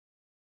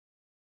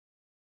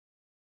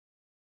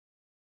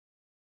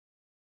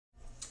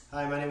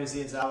Hi, my name is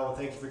Ian Zabo, and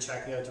thank you for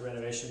checking out the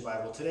Renovation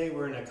Bible. Today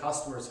we're in a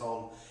customer's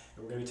home,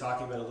 and we're going to be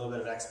talking about a little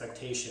bit of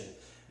expectation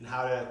and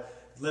how to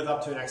live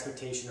up to an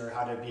expectation, or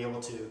how to be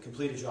able to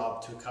complete a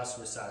job to a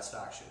customer's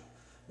satisfaction.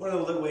 One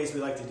of the ways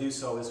we like to do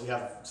so is we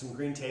have some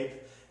green tape,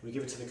 we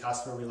give it to the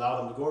customer, we allow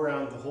them to go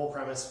around the whole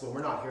premise when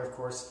we're not here, of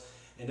course,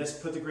 and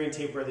just put the green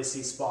tape where they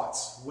see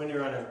spots. When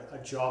you're on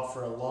a job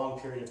for a long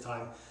period of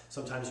time,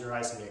 sometimes your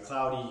eyes can get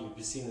cloudy, you've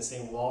been seeing the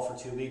same wall for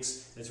 2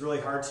 weeks. It's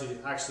really hard to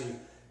actually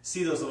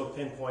see those little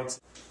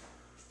pinpoints.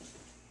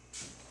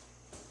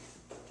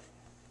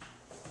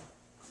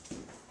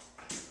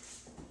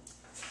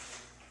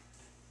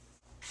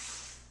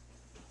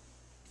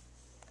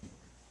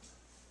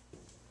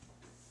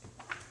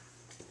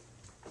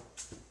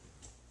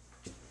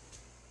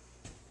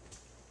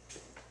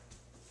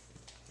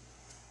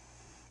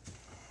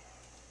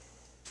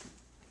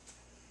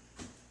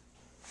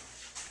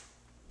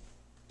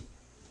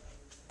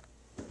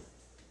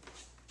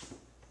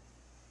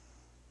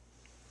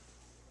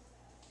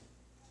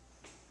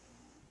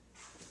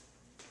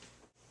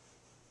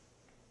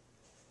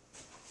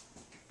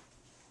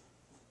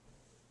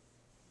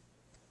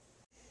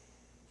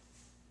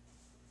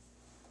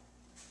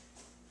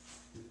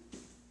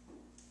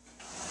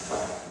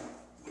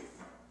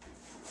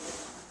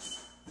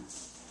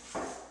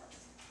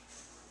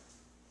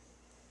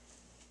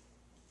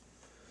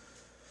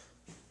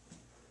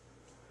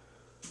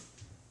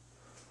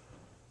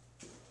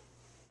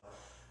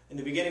 In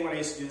the beginning, when I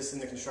used to do this in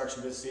the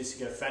construction business, I used to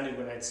get offended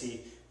when I'd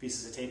see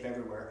pieces of tape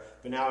everywhere.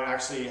 But now it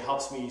actually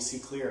helps me see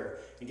clearer.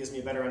 It gives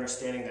me a better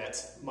understanding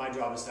that my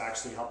job is to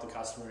actually help the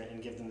customer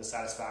and give them the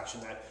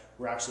satisfaction that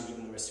we're actually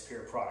giving them a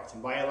superior product.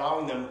 And by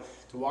allowing them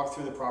to walk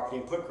through the property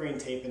and put green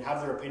tape and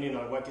have their opinion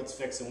on what gets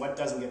fixed and what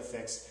doesn't get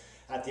fixed,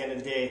 at the end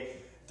of the day,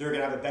 they're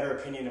going to have a better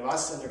opinion of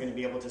us, and they're going to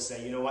be able to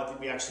say, you know what,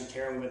 we actually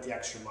care and we went the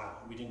extra mile.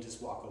 We didn't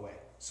just walk away.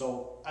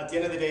 So at the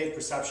end of the day,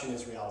 perception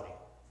is reality.